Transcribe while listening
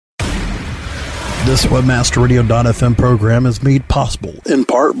This WebmasterRadio.fm program is made possible in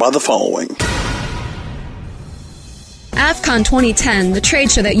part by the following. AFCON 2010, the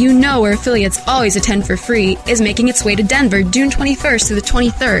trade show that you know where affiliates always attend for free, is making its way to Denver June 21st through the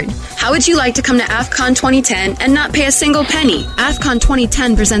 23rd. How would you like to come to AFCON 2010 and not pay a single penny? AFCON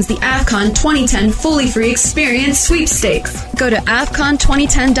 2010 presents the AFCON 2010 fully free experience sweepstakes. Go to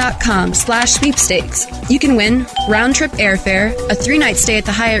AFCON2010.com/sweepstakes. You can win round-trip airfare, a 3-night stay at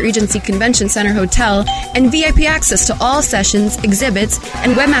the Hyatt Regency Convention Center Hotel, and VIP access to all sessions, exhibits,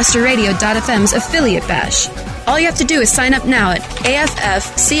 and WebmasterRadio.fm's affiliate bash. All you have to do is sign up now at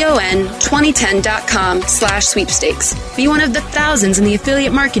AFFCON2010.com/sweepstakes. Be one of the thousands in the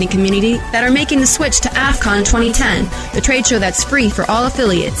affiliate marketing community that are making the switch to AFCON 2010, the trade show that's free for all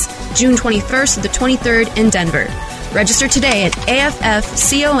affiliates, June 21st to the 23rd in Denver. Register today at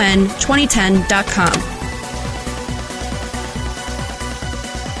AFFCON2010.com.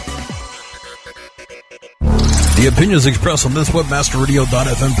 The opinions expressed on this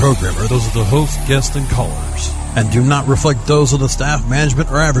WebmasterRadio.fm program are those of the host, guests, and callers, and do not reflect those of the staff,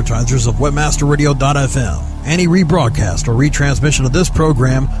 management, or advertisers of WebmasterRadio.fm. Any rebroadcast or retransmission of this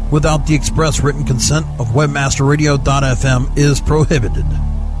program without the express written consent of WebmasterRadio.fm is prohibited.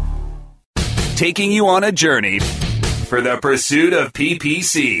 Taking you on a journey for the pursuit of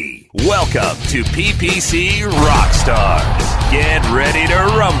PPC. Welcome to PPC Rockstars. Get ready to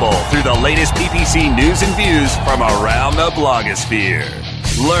rumble through the latest PPC news and views from around the blogosphere.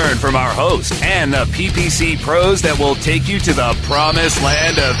 Learn from our host and the PPC pros that will take you to the promised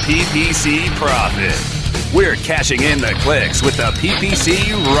land of PPC profit. We're cashing in the clicks with the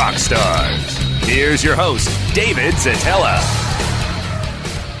PPC Rockstars. Here's your host, David Zetela.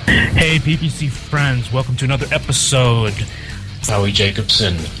 Hey, PPC friends, welcome to another episode. Howie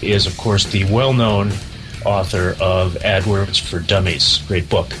Jacobson is, of course, the well-known author of AdWords for Dummies. Great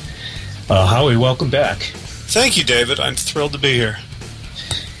book. Howie, welcome back. Thank you, David. I'm thrilled to be here.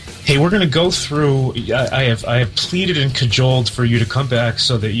 Hey, we're going to go through. I have pleaded and cajoled for you to come back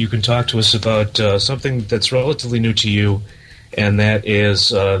so that you can talk to us about something that's relatively new to you, and that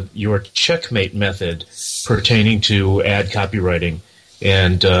is your checkmate method pertaining to ad copywriting.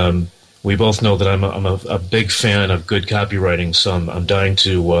 And we both know that I'm a big fan of good copywriting, so I'm dying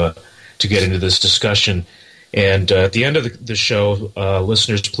to get into this discussion. And at the end of the show,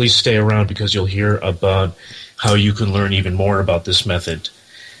 listeners, please stay around because you'll hear about how you can learn even more about this method.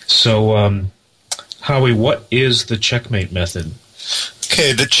 So, Howie, what is the checkmate method?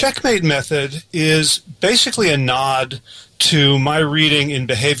 Okay, the checkmate method is basically a nod to my reading in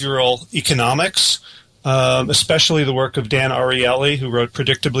behavioral economics, especially the work of Dan Ariely, who wrote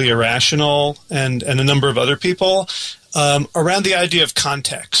Predictably Irrational, and a number of other people, around the idea of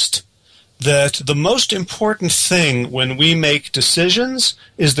context. That the most important thing when we make decisions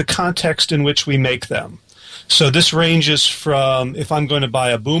is the context in which we make them. So this ranges from if I'm going to buy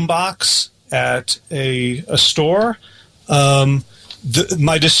a boombox at a store,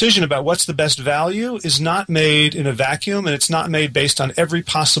 my decision about what's the best value is not made in a vacuum, and it's not made based on every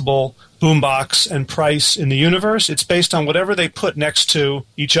possible boombox and price in the universe. It's based on whatever they put next to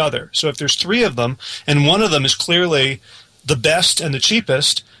each other. So if there's three of them, and one of them is clearly the best and the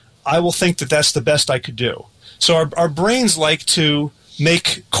cheapest, I will think that that's the best I could do. So our brains like to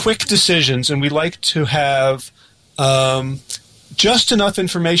make quick decisions, and we like to have just enough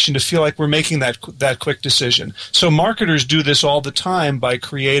information to feel like we're making that quick decision. So marketers do this all the time by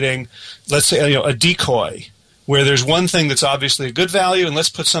creating, let's say, a decoy, where there's one thing that's obviously a good value, and let's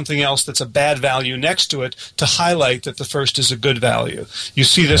put something else that's a bad value next to it to highlight that the first is a good value. You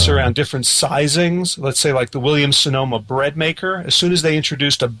see this around different sizings. Let's say like the Williams-Sonoma bread maker. As soon as they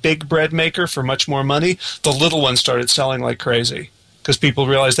introduced a big bread maker for much more money, the little one started selling like crazy because people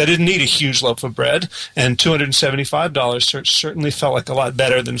realized they didn't need a huge loaf of bread, and $275 certainly felt like a lot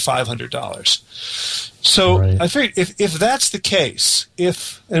better than $500. So right. I figured if that's the case,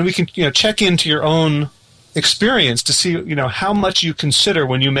 and we can check into your own experience to see how much you consider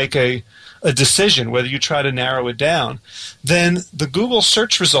when you make a decision, whether you try to narrow it down, then the Google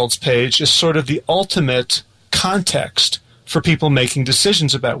search results page is sort of the ultimate context for people making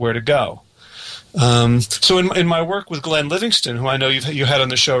decisions about where to go. So in my work with Glenn Livingston, who I know you had on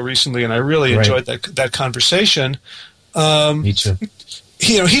the show recently, and I really enjoyed that conversation. Me too.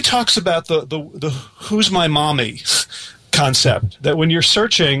 He talks about the "who's my mommy" concept. That when you're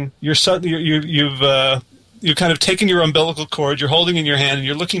searching, you've kind of taken your umbilical cord, you're holding it in your hand, and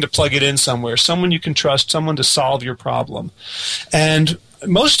you're looking to plug it in somewhere, someone you can trust, someone to solve your problem. And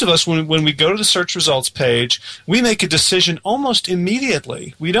most of us, when we go to the search results page, we make a decision almost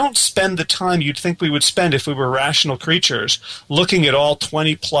immediately. We don't spend the time you'd think we would spend if we were rational creatures looking at all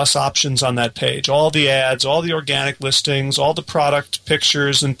 20-plus options on that page, all the ads, all the organic listings, all the product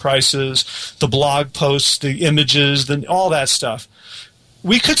pictures and prices, the blog posts, the images, all that stuff.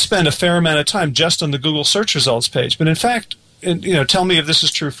 We could spend a fair amount of time just on the Google search results page, but in fact, and tell me if this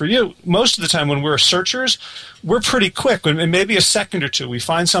is true for you, most of the time when we're searchers, we're pretty quick. In maybe a second or two, we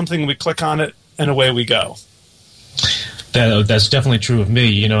find something, we click on it, and away we go. That's definitely true of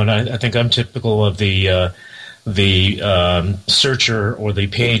me, and I think I'm typical of the searcher or the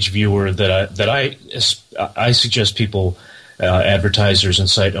page viewer that I suggest people, advertisers and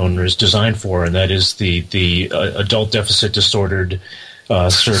site owners, design for, and that is the adult deficit distorted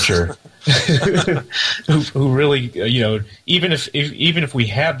searcher. who really, even if we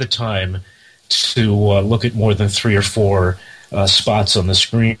had the time to look at more than 3 or 4 spots on the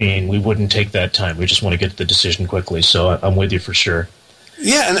screen, we wouldn't take that time. We just want to get the decision quickly. So I'm with you for sure.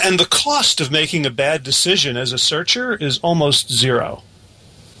 Yeah, and the cost of making a bad decision as a searcher is almost zero.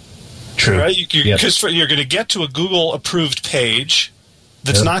 True. Right? Because you're going to get to a Google-approved page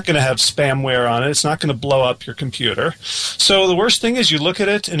that's not going to have spamware on it. It's not going to blow up your computer. So the worst thing is you look at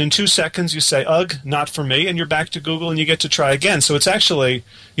it, and in 2 seconds you say, ugh, not for me, and you're back to Google, and you get to try again. So it's actually,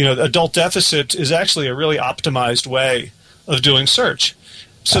 adult deficit is actually a really optimized way of doing search.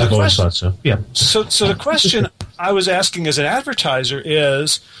 So I've always thought so. Yeah. So the question I was asking as an advertiser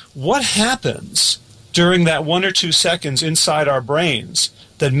is, what happens during that 1 or 2 seconds inside our brains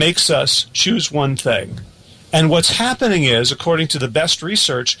that makes us choose one thing? And what's happening is, according to the best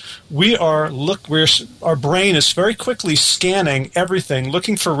research, our brain is very quickly scanning everything,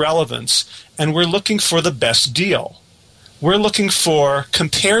 looking for relevance, and we're looking for the best deal. We're looking for,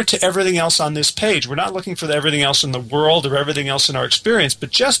 compared to everything else on this page, we're not looking for everything else in the world or everything else in our experience,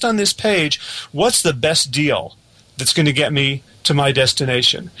 but just on this page, what's the best deal that's going to get me to my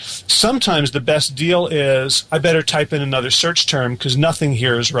destination? Sometimes the best deal is, I better type in another search term because nothing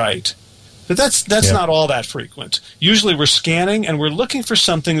here is right. But that's not all that frequent. Usually we're scanning and we're looking for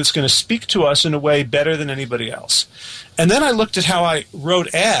something that's going to speak to us in a way better than anybody else. And then I looked at how I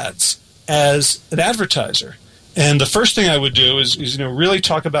wrote ads as an advertiser. And the first thing I would do is really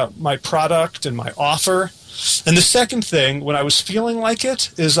talk about my product and my offer. And the second thing, when I was feeling like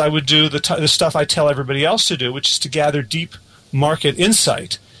it, is I would do the stuff I tell everybody else to do, which is to gather deep market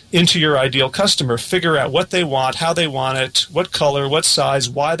insight into your ideal customer, figure out what they want, how they want it, what color, what size,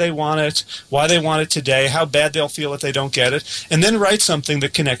 why they want it today, how bad they'll feel if they don't get it, and then write something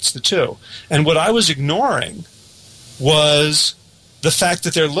that connects the two. And what I was ignoring was the fact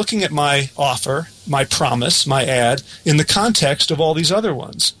that they're looking at my offer, my promise, my ad, in the context of all these other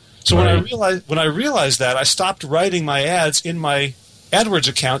ones. So right. when I realized that, I stopped writing my ads in my AdWords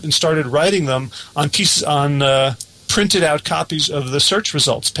account and started writing them on printed out copies of the search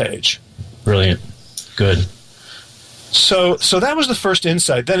results page. Brilliant. Good. So that was the first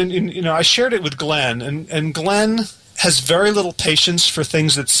insight. Then I shared it with Glenn, and Glenn has very little patience for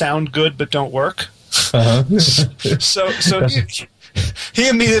things that sound good but don't work. Uh-huh. so he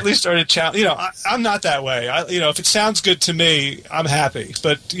immediately started challenging. I'm not that way. If it sounds good to me, I'm happy.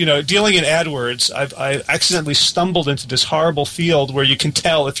 But dealing in AdWords, I accidentally stumbled into this horrible field where you can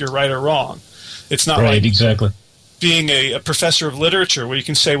tell if you're right or wrong. It's not right, like exactly. Being a professor of literature where you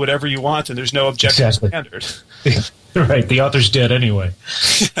can say whatever you want and there's no objective standard. Right, the author's dead anyway.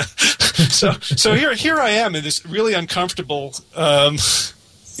 So here I am in this really uncomfortable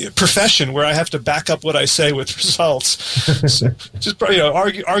profession where I have to back up what I say with results. Just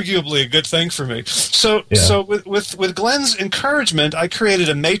arguably a good thing for me. So with Glenn's encouragement, I created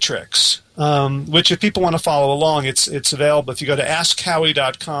a matrix, which if people want to follow along, it's available. If you go to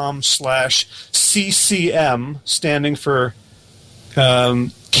askhowie.com/CCM, standing for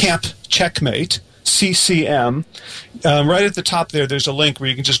Camp Checkmate, CCM. Right at the top there's a link where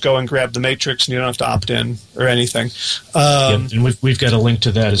you can just go and grab the matrix, and you don't have to opt in or anything. And we've got a link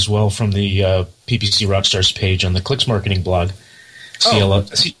to that as well from the PPC Rockstars page on the Clicks Marketing blog,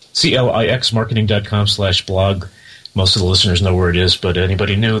 CLIXmarketing.com/blog. Most of the listeners know where it is, but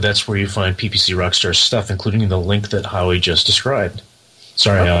anybody new, that's where you find PPC Rockstars stuff, including the link that Howie just described.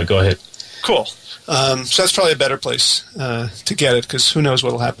 Sorry, Howie, go ahead. Cool. So that's probably a better place to get it, because who knows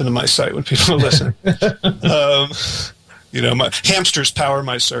what will happen to my site when people listen. My hamsters power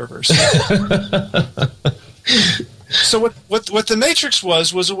my servers. So what the matrix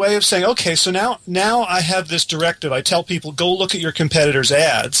was a way of saying, okay, so now I have this directive. I tell people, go look at your competitors'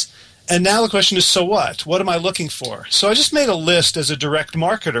 ads. And now the question is, so what? What am I looking for? So I just made a list as a direct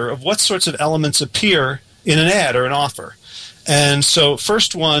marketer of what sorts of elements appear in an ad or an offer. And so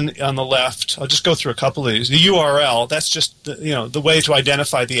first one on the left, I'll just go through a couple of these. The URL, that's just the way to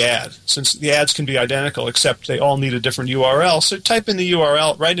identify the ad, since the ads can be identical except they all need a different URL. So type in the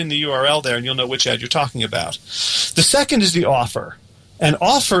URL, write in the URL there, and you'll know which ad you're talking about. The second is the offer. And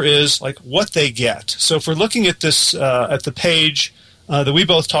offer is like what they get. So if we're looking at this at the page that we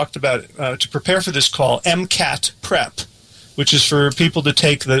both talked about to prepare for this call, MCAT Prep, which is for people to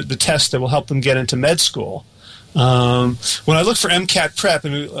take the test that will help them get into med school. When I look for MCAT Prep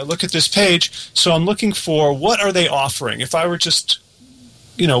and I look at this page, so I'm looking for what are they offering. If I were just,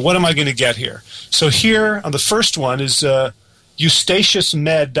 what am I going to get here? So here on the first one is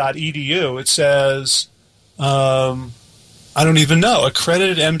eustatiusmed.edu. It says, I don't even know,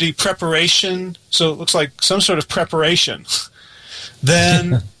 accredited MD preparation. So it looks like some sort of preparation.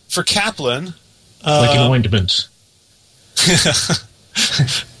 Then for Kaplan, like an ointment.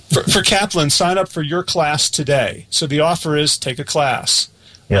 For Kaplan, sign up for your class today. So the offer is take a class.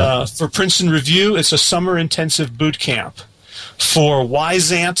 Yeah. For Princeton Review, it's a summer intensive boot camp. For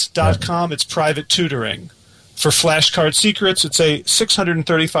Wyzant.com, it's private tutoring. For Flashcard Secrets, it's a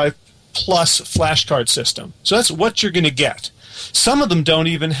 635 plus flashcard system. So that's what you're going to get. Some of them don't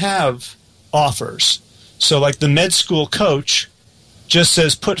even have offers. So like the med school coach just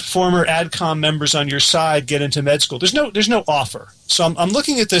says put former AdCom members on your side, get into med school. There's no offer. So I'm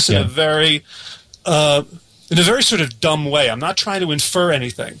looking at this in a very sort of dumb way. I'm not trying to infer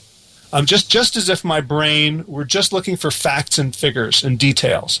anything. I'm just as if my brain were just looking for facts and figures and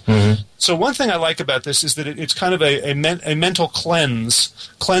details. Mm-hmm. So one thing I like about this is that it's kind of a mental cleanse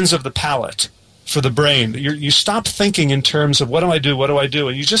of the palate for the brain. You stop thinking in terms of what do I do,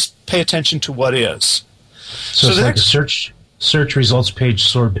 and you just pay attention to what is. So it's like a search results page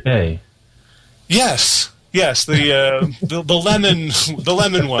sorbet. Yes, the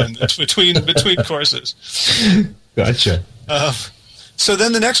lemon one between courses. Gotcha. So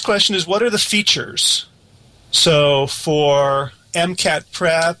then the next question is, what are the features? So for MCAT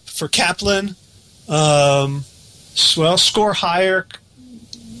Prep, for Kaplan, score higher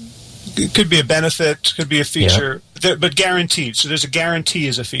could be a benefit, could be a feature, but guaranteed. So there's a guarantee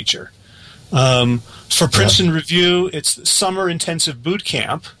as a feature. For Princeton Review, it's summer intensive boot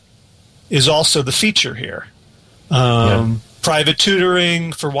camp is also the feature here. Private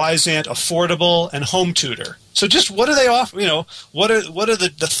tutoring, for Wyzant, affordable, and home tutor. So just what do they offer? What are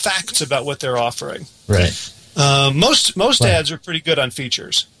the facts about what they're offering? Right. Most ads are pretty good on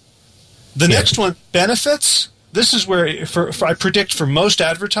features. The next one, benefits. This is where I predict for most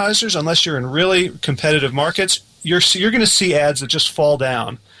advertisers, unless you're in really competitive markets, you're going to see ads that just fall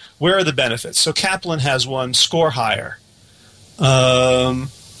down. Where are the benefits? So Kaplan has one, score higher.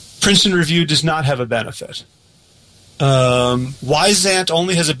 Princeton Review does not have a benefit. Wyzant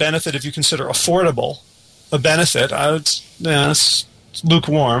only has a benefit if you consider affordable a benefit. It's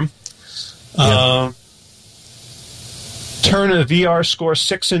lukewarm. Turn a VR score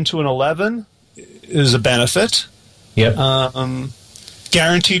 6 into an 11 is a benefit. Yep.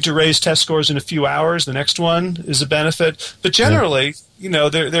 Guaranteed to raise test scores in a few hours. The next one is a benefit. But generally,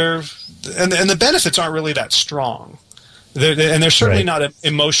 they're and the benefits aren't really that strong. They're certainly not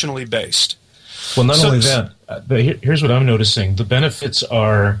emotionally based. Well, not only that, here's what I'm noticing. The benefits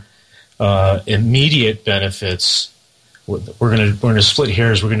are immediate benefits. We're going to split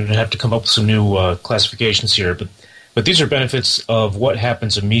hairs. We're going to have to come up with some new classifications here. But these are benefits of what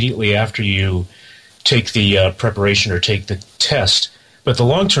happens immediately after you take the preparation or take the test. But the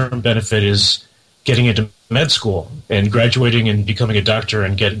long-term benefit is getting into med school and graduating and becoming a doctor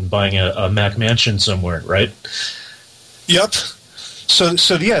and buying a Mac mansion somewhere, right? Yep. So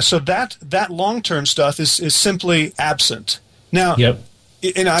that long-term stuff is simply absent. Now,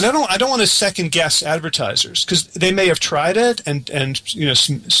 and I don't want to second guess advertisers because they may have tried it, and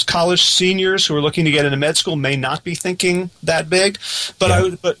some college seniors who are looking to get into med school may not be thinking that big.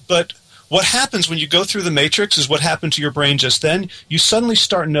 But what happens when you go through the matrix is what happened to your brain just then. You suddenly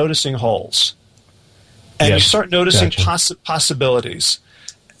start noticing holes, and you start noticing possibilities.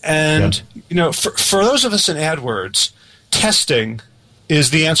 And for those of us in AdWords, testing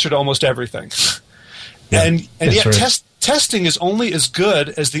is the answer to almost everything. And yet right. Testing is only as good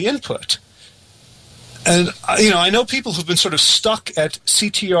as the input. And I know people who've been sort of stuck at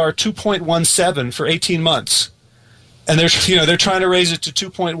CTR 2.17 for 18 months. And they're trying to raise it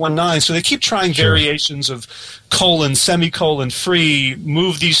to 2.19, so they keep trying variations of colon, semicolon, free,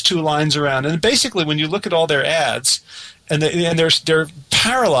 move these two lines around. And basically when you look at all their ads, and they're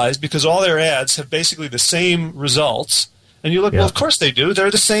paralyzed because all their ads have basically the same results. And you look, well, of course they do. They're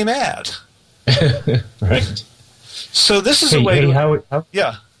the same ad. Right. So this is a way to... How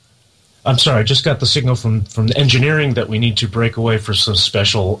I'm sorry, I just got the signal from engineering that we need to break away for some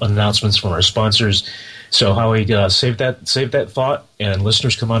special announcements from our sponsors. So, Howie, save that thought, and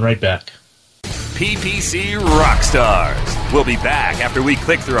listeners, come on right back. PPC Rockstars. We'll be back after we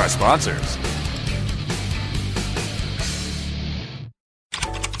click through our sponsors.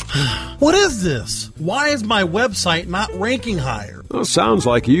 What is this? Why is my website not ranking higher? Well, sounds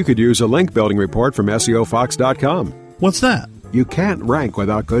like you could use a link building report from SEOFox.com. What's that? You can't rank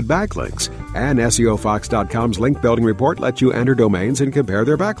without good backlinks, and SEOFox.com's link building report lets you enter domains and compare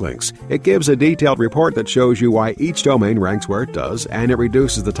their backlinks. It gives a detailed report that shows you why each domain ranks where it does, and it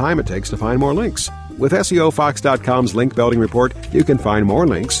reduces the time it takes to find more links. With SEOFox.com's link building report, you can find more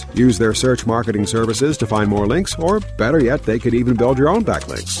links, use their search marketing services to find more links, or better yet, they could even build your own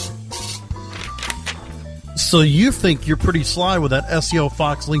backlinks. So you think you're pretty sly with that SEO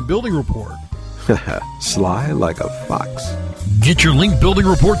Fox link building report? Sly like a fox. Get your link building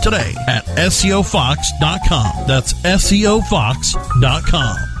report today at SEOFox.com. That's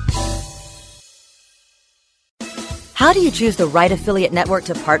SEOFox.com. How do you choose the right affiliate network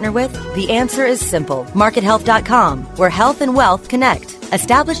to partner with? The answer is simple. MarketHealth.com, where health and wealth connect.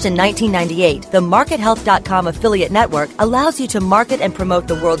 Established in 1998, the MarketHealth.com affiliate network allows you to market and promote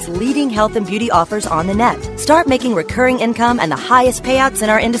the world's leading health and beauty offers on the net. Start making recurring income and the highest payouts in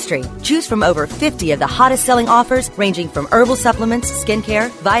our industry. Choose from over 50 of the hottest selling offers, ranging from herbal supplements, skincare,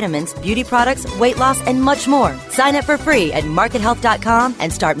 vitamins, beauty products, weight loss, and much more. Sign up for free at MarketHealth.com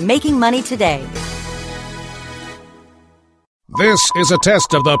and start making money today. This is a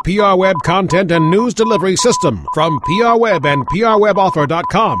test of the PR Web content and news delivery system from PR Web and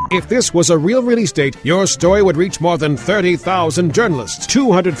PRWebOffer.com. If this was a real release date, your story would reach more than 30,000 journalists,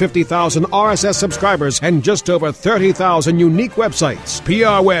 250,000 RSS subscribers, and just over 30,000 unique websites.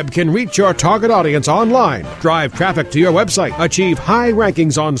 PR Web can reach your target audience online, drive traffic to your website, achieve high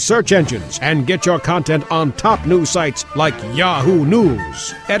rankings on search engines, and get your content on top news sites like Yahoo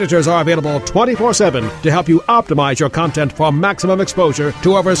News. Editors are available 24/7 to help you optimize your content for maximum exposure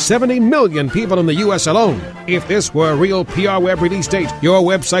to over 70 million people in the U.S. alone. If this were a real PR Web release date, your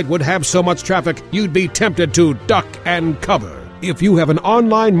website would have so much traffic you'd be tempted to duck and cover. If you have an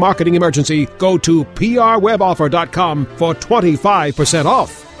online marketing emergency, go to PRWebOffer.com for 25%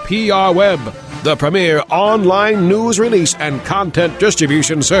 off. PR Web, the premier online news release and content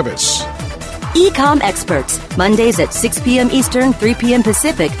distribution service. E-com Experts, Mondays at 6 p.m. Eastern, 3 p.m.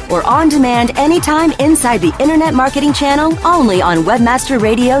 Pacific, or on demand anytime inside the Internet Marketing Channel, only on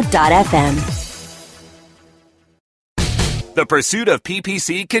WebmasterRadio.fm. The pursuit of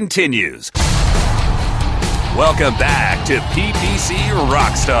PPC continues. Welcome back to PPC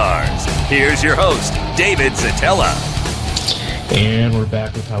Rockstars. Here's your host, David Zatella. And we're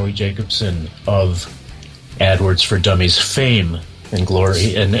back with Howie Jacobson of AdWords for Dummies fame and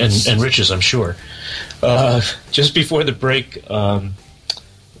glory and riches, I'm sure. Just before the break, I'm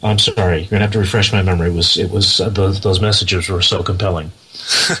sorry, you're gonna have to refresh my memory. Those messages were so compelling.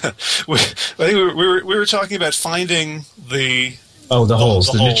 I think we were talking about finding the holes,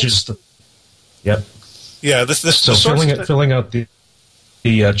 the niches. Yep. Yeah. So filling out the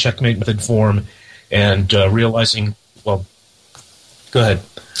checkmate method form and realizing. Well, go ahead.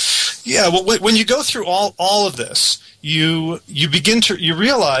 Yeah. Well, when you go through all of this, you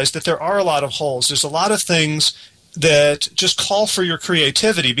realize that there are a lot of holes. There's a lot of things that just call for your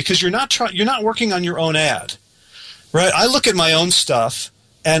creativity because you're not working on your own ad, right? I look at my own stuff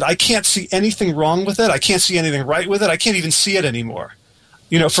and I can't see anything wrong with it. I can't see anything right with it. I can't even see it anymore.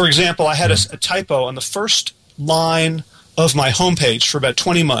 For example, I had a typo on the first line of my homepage for about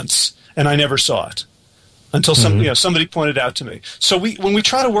 20 months, and I never saw it until somebody pointed out to me. So when we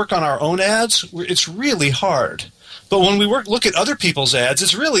try to work on our own ads, it's really hard. But when we look at other people's ads,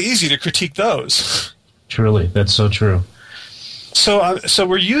 it's really easy to critique those. Truly, that's so true. So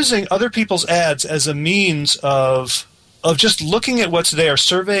we're using other people's ads as a means of just looking at what's there,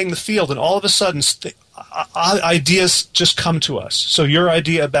 surveying the field, and all of a sudden ideas just come to us. So your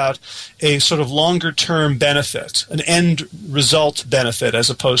idea about a sort of longer-term benefit, an end result benefit as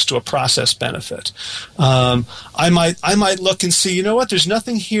opposed to a process benefit. I might look and see, you know what, there's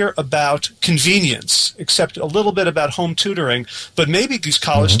nothing here about convenience except a little bit about home tutoring, but maybe these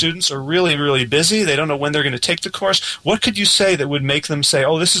college students are really, really busy. They don't know when they're going to take the course. What could you say that would make them say,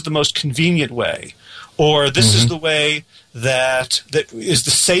 oh, this is the most convenient way, or this is the way that is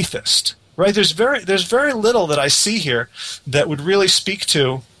the safest? Right? There's very little that I see here that would really speak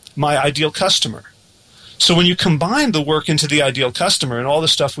to my ideal customer. So when you combine the work into the ideal customer and all the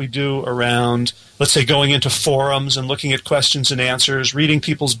stuff we do around, let's say, going into forums and looking at questions and answers, reading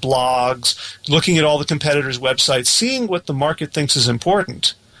people's blogs, looking at all the competitors' websites, seeing what the market thinks is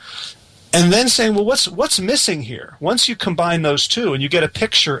important, And then saying, well, what's missing here? Once you combine those two and you get a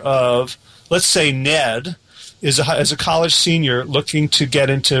picture of, let's say Ned is a college senior looking to get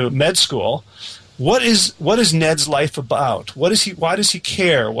into med school, what is Ned's life about? Why does he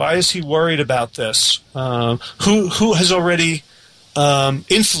care? Why is he worried about this? Who has already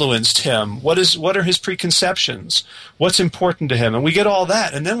influenced him? What are his preconceptions? What's important to him? And we get all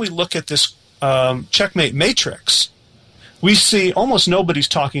that, and then we look at this checkmate matrix. We see almost nobody's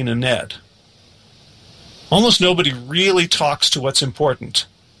talking to Ned. Almost nobody really talks to what's important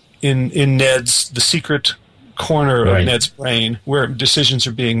in the secret corner of Ned's brain where decisions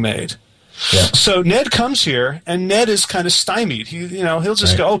are being made. Yeah. So Ned comes here, and Ned is kind of stymied. He'll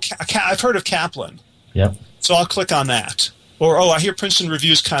just go, I've heard of Kaplan. Yep. So I'll click on that. Or, I hear Princeton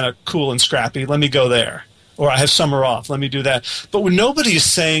Review's kind of cool and scrappy. Let me go there. Or I have summer off. Let me do that. But when nobody is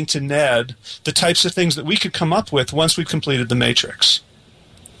saying to Ned the types of things that we could come up with once we've completed the matrix.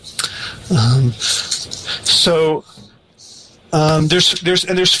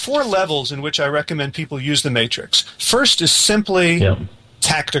 There's 4 levels in which I recommend people use the matrix. First is simply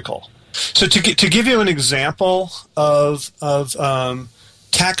tactical. So to give you an example of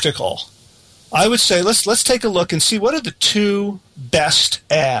tactical, I would say let's take a look and see what are the 2 best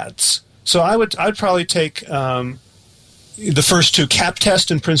ads. So I'd probably take the first 2, Cap Test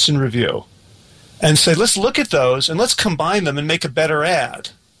and Princeton Review, and say let's look at those and let's combine them and make a better ad.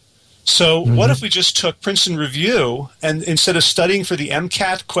 So what if we just took Princeton Review and instead of studying for the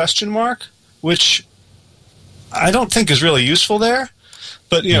MCAT question mark, which I don't think is really useful there,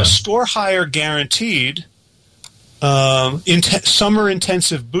 but score higher guaranteed, summer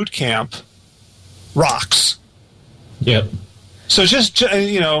intensive boot camp rocks. Yep. So just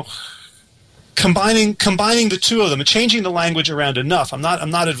combining the 2 of them and changing the language around enough. I'm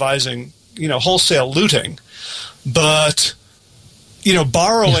not advising wholesale looting, but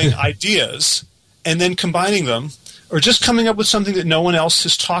borrowing ideas and then combining them, or just coming up with something that no one else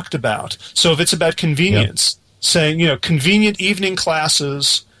has talked about. So if it's about convenience, saying convenient evening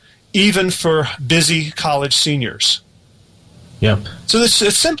classes, even for busy college seniors. Yep. So it's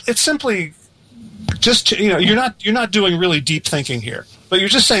simply just you're not doing really deep thinking here, but you're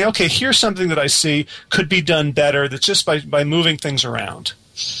just saying, okay, here's something that I see could be done better. That's just by moving things around.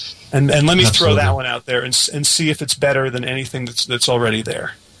 And let me throw that one out there and see if it's better than anything that's already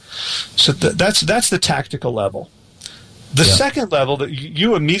there. So that's the tactical level. The second level that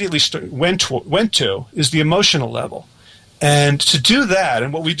you immediately went to is the emotional level. And to do that,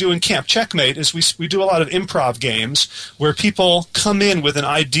 and what we do in Camp Checkmate is we do a lot of improv games where people come in with an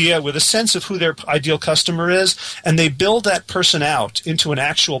idea, with a sense of who their ideal customer is, and they build that person out into an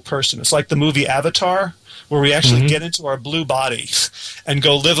actual person. It's like the movie Avatar, where we actually get into our blue body and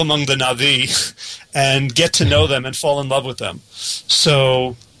go live among the Na'vi and get to know them and fall in love with them.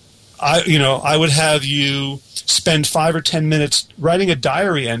 So I would have you spend 5 or 10 minutes writing a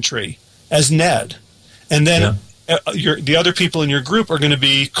diary entry as Ned, and then the other people in your group are going to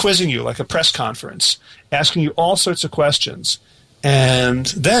be quizzing you like a press conference, asking you all sorts of questions. And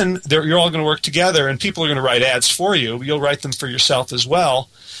then you're all going to work together, and people are going to write ads for you. You'll write them for yourself as well,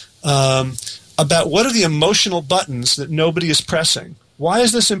 about what are the emotional buttons that nobody is pressing. Why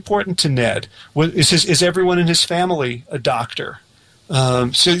is this important to Ned? Is everyone in his family a doctor? So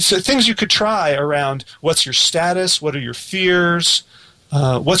things you could try around what's your status, what are your fears,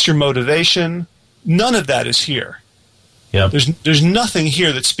 what's your motivation. None of that is here. Yep. There's nothing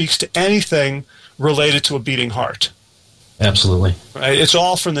here that speaks to anything related to a beating heart. Absolutely. Right? It's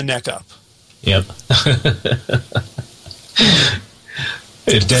all from the neck up. Yep.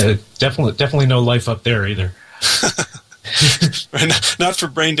 Definitely no life up there either. Right? Not for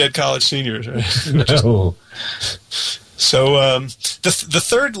brain dead college seniors. Right? No. So the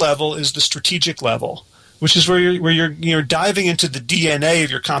third level is the strategic level, which is where you're diving into the DNA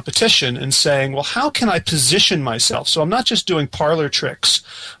of your competition and saying, well, how can I position myself? So I'm not just doing parlor tricks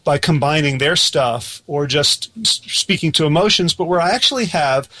by combining their stuff or just speaking to emotions, but where I actually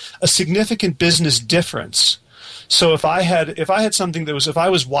have a significant business difference. So if I had something that was, if I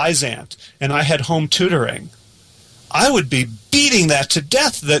was Wyzant and I had home tutoring, I would be beating that to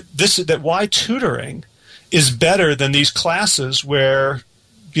death that why tutoring is better than these classes where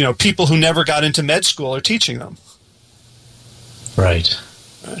people who never got into med school are teaching them. Right.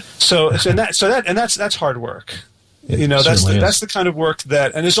 So that's hard work. That's the kind of work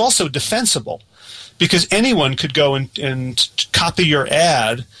that, and is also defensible, because anyone could go and copy your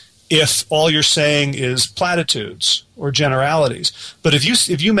ad if all you're saying is platitudes or generalities. But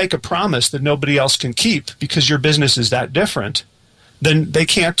if you make a promise that nobody else can keep because your business is that different, then they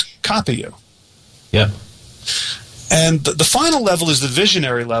can't copy you. Yeah. And the final level is the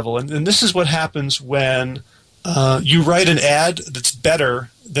visionary level, and this is what happens when you write an ad that's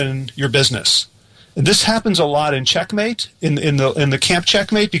better than your business. And this happens a lot in Checkmate, in the Camp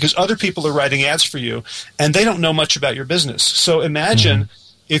Checkmate, because other people are writing ads for you, and they don't know much about your business. So imagine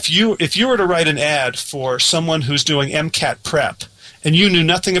if you were to write an ad for someone who's doing MCAT prep, and you knew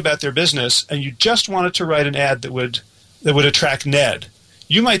nothing about their business, and you just wanted to write an ad that would attract Ned.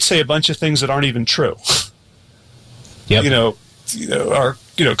 You might say a bunch of things that aren't even true. Yep.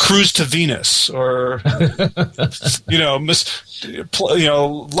 Cruise to Venus, or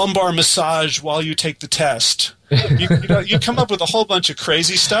lumbar massage while you take the test. You come up with a whole bunch of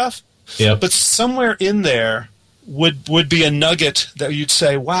crazy stuff. Yep. But somewhere in there would be a nugget that you'd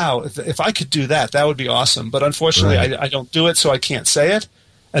say, "Wow, if I could do that, that would be awesome." But unfortunately, Right. I don't do it, so I can't say it.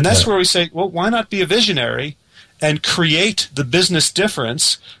 And that's where we say, "Well, why not be a visionary and create the business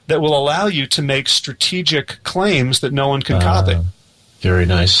difference that will allow you to make strategic claims that no one can copy." Very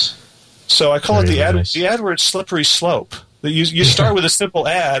nice. So I call Very it the nice. AdWords slippery slope. That you start with a simple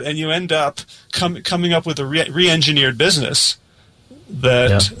ad, and you end up coming up with a re-engineered business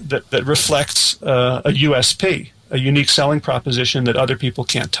that reflects a USP, a unique selling proposition that other people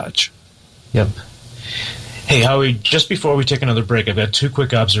can't touch. Yep. Hey, Howie, just before we take another break, I've got two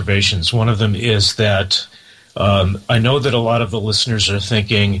quick observations. One of them is that I know that a lot of the listeners are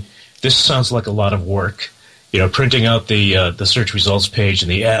thinking, this sounds like a lot of work. Printing out the search results page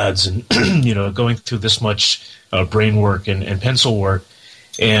and the ads and, going through this much brain work and pencil work.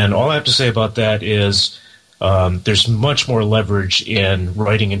 And all I have to say about that is there's much more leverage in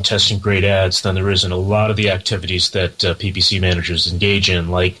writing and testing great ads than there is in a lot of the activities that PPC managers engage in,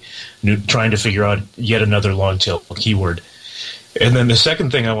 like trying to figure out yet another long-tail keyword. And then the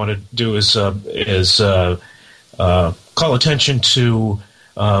second thing I want to do is call attention to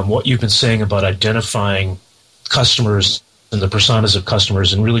what you've been saying about identifying customers and the personas of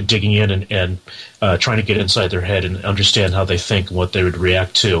customers and really digging in and trying to get inside their head and understand how they think and what they would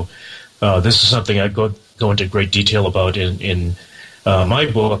react to. This is something I go into great detail about in my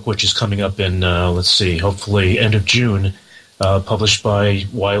book, which is coming up in, hopefully end of June, published by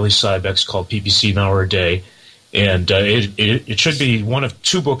Wiley Cybex, called PPC An Hour a Day. And it should be one of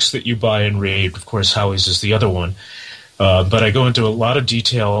two books that you buy and read. Of course, Howie's is the other one. But I go into a lot of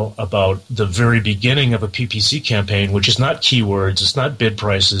detail about the very beginning of a PPC campaign, which is not keywords, it's not bid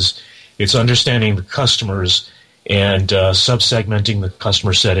prices, it's understanding the customers and sub-segmenting the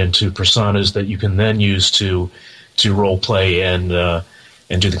customer set into personas that you can then use to role play and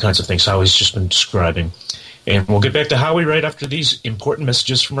do the kinds of things Howie's just been describing. And we'll get back to Howie right after these important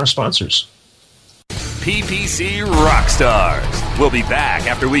messages from our sponsors. PPC Rockstars. We'll be back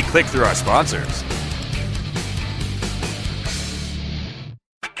after we click through our sponsors.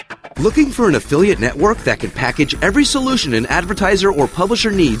 Looking for an affiliate network that can package every solution an advertiser or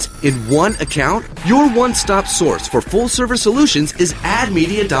publisher needs in one account? Your one-stop source for full-service solutions is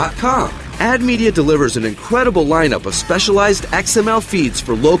AdMedia.com. AdMedia delivers an incredible lineup of specialized XML feeds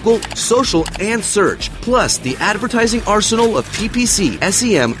for local, social, and search, plus the advertising arsenal of PPC,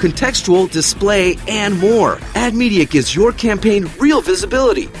 SEM, contextual, display, and more. AdMedia gives your campaign real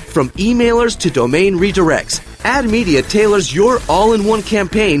visibility, from emailers to domain redirects. AdMedia tailors your all-in-one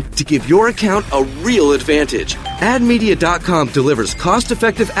campaign to give your account a real advantage. AdMedia.com delivers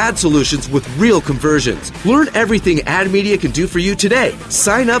cost-effective ad solutions with real conversions. Learn everything AdMedia can do for you today.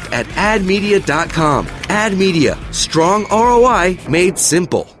 Sign up at AdMedia.com. AdMedia. Strong ROI made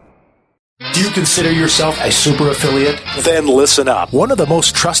simple. Do you consider yourself a super affiliate? Then listen up. One of the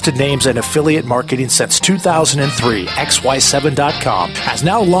most trusted names in affiliate marketing since 2003, XY7.com, has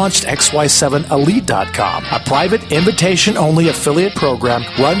now launched XY7Elite.com, a private invitation-only affiliate program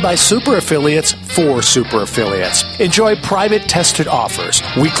run by super affiliates for super affiliates. Enjoy private tested offers,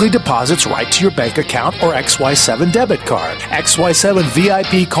 weekly deposits right to your bank account or XY7 debit card, XY7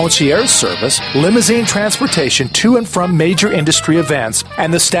 VIP concierge service, limousine transportation to and from major industry events,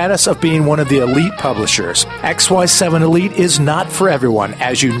 and the status of being one of the elite publishers. XY7 Elite is not for everyone,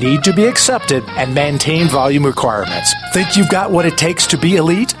 as you need to be accepted and maintain volume requirements. Think you've got what it takes to be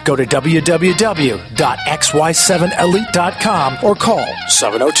elite? Go to www.xy7elite.com or call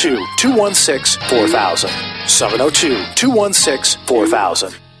 702-216-4000.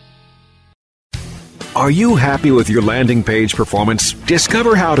 702-216-4000. Are you happy with your landing page performance?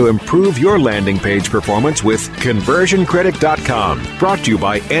 Discover how to improve your landing page performance with ConversionCritic.com. Brought to you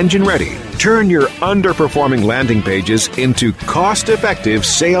by Engine Ready. Turn your underperforming landing pages into cost-effective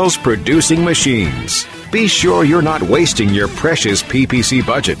sales-producing machines. Be sure you're not wasting your precious PPC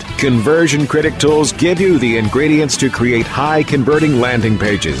budget. Conversion Critic tools give you the ingredients to create high-converting landing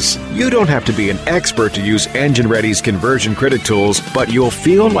pages. You don't have to be an expert to use Engine Ready's Conversion Critic tools, but you'll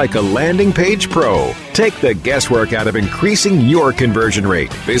feel like a landing page pro. Take the guesswork out of increasing your conversion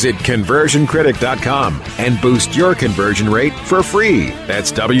rate. Visit conversioncritic.com and boost your conversion rate for free.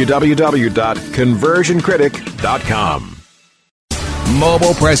 That's www.conversioncritic.com.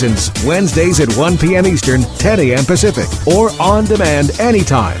 Mobile Presence, Wednesdays at 1 p.m. Eastern, 10 a.m. Pacific, or on demand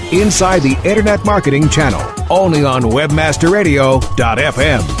anytime inside the Internet Marketing Channel, only on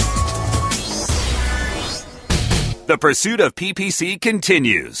webmasterradio.fm. The pursuit of PPC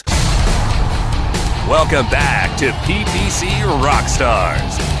continues. Welcome back to PPC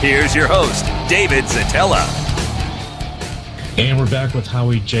Rockstars. Here's your host, David Zetela. And we're back with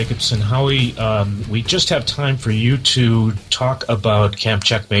Howie Jacobson. Howie, we just have time for you to talk about Camp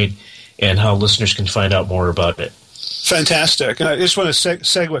Checkmate and how listeners can find out more about it. Fantastic. And I just want to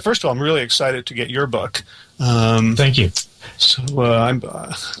segue. First of all, I'm really excited to get your book. Thank you. So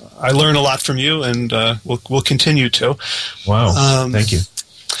I learn a lot from you, and we'll continue to. Wow. Thank you.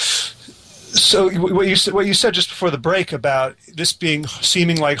 So what you said just before the break about this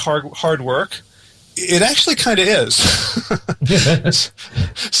seeming like hard work, it actually kind of is. Yes.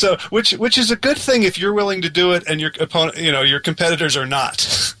 So, which is a good thing if you're willing to do it and your opponent, your competitors are not.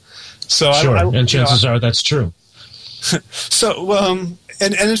 So, sure, and chances are that's true. So,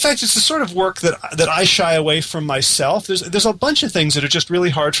 and in fact, it's the sort of work that I shy away from myself. There's a bunch of things that are just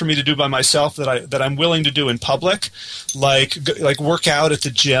really hard for me to do by myself that I'm willing to do in public, like work out at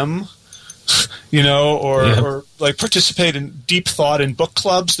the gym. Or like participate in deep thought in book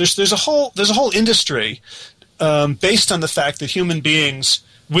clubs. There's a whole industry based on the fact that human beings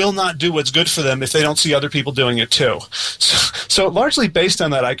will not do what's good for them if they don't see other people doing it too. So largely based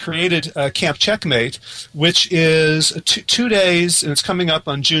on that, I created Camp Checkmate, which is 2 days, and it's coming up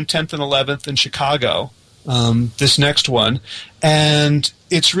on June 10th and 11th in Chicago. This next one, and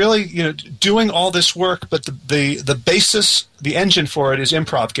it's really doing all this work, but the basis, the engine for it is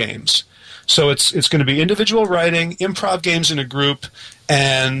improv games. So it's going to be individual writing, improv games in a group,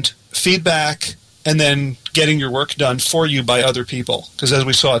 and feedback, and then getting your work done for you by other people. Because as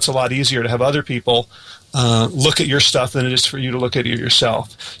we saw, it's a lot easier to have other people look at your stuff than it is for you to look at it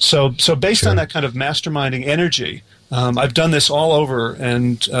yourself. So based on that kind of masterminding energy, I've done this all over,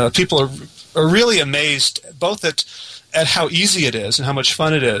 and people are really amazed both at how easy it is and how much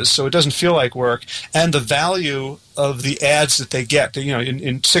fun it is, so it doesn't feel like work, and the value of the ads that they get.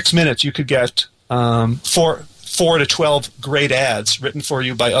 In 6 minutes you could get 4 to 12 great ads written for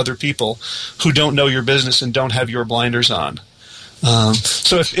you by other people who don't know your business and don't have your blinders on.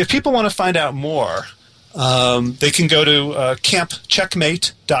 So if people want to find out more, they can go to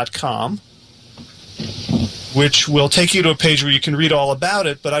campcheckmate.com, which will take you to a page where you can read all about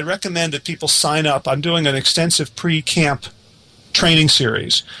it, but I recommend that people sign up. I'm doing an extensive pre-camp training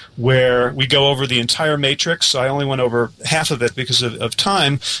series where we go over the entire matrix. So I only went over half of it because of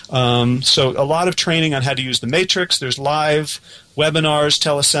time. So a lot of training on how to use the matrix. There's live webinars,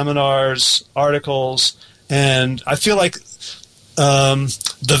 teleseminars, articles, and I feel like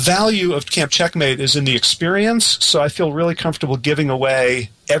the value of Camp Checkmate is in the experience, so I feel really comfortable giving away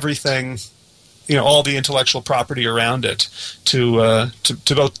everything, all the intellectual property around it to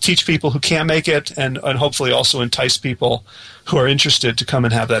both teach people who can't make it and hopefully also entice people who are interested to come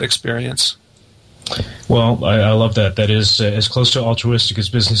and have that experience. Well, I love that. That is as close to altruistic as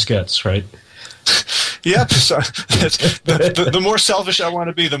business gets, right? Yep. So the more selfish I want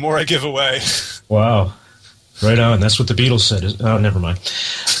to be, the more I give away. Wow. Right on. That's what the Beatles said. Oh, never mind.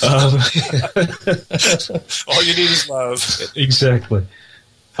 All you need is love. Exactly.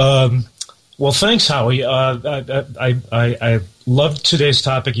 Well, thanks, Howie. I loved today's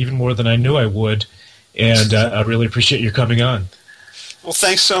topic even more than I knew I would, and I really appreciate your coming on. Well,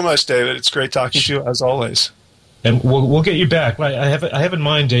 thanks so much, David. It's great talking to you, as always. And we'll get you back. I have in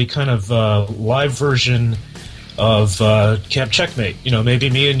mind a kind of live version of Camp Checkmate.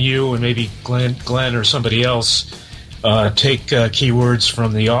 Maybe me and you, and maybe Glenn or somebody else take keywords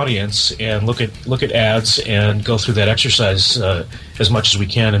from the audience and look at ads and go through that exercise as much as we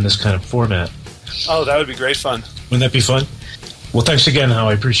can in this kind of format. Oh, that would be great fun. Wouldn't that be fun? Well, thanks again,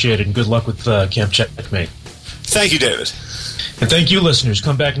 Howie. I appreciate it, and good luck with Camp Checkmate. Thank you, David. And thank you, listeners.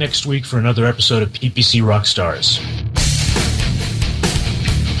 Come back next week for another episode of PPC Rockstars.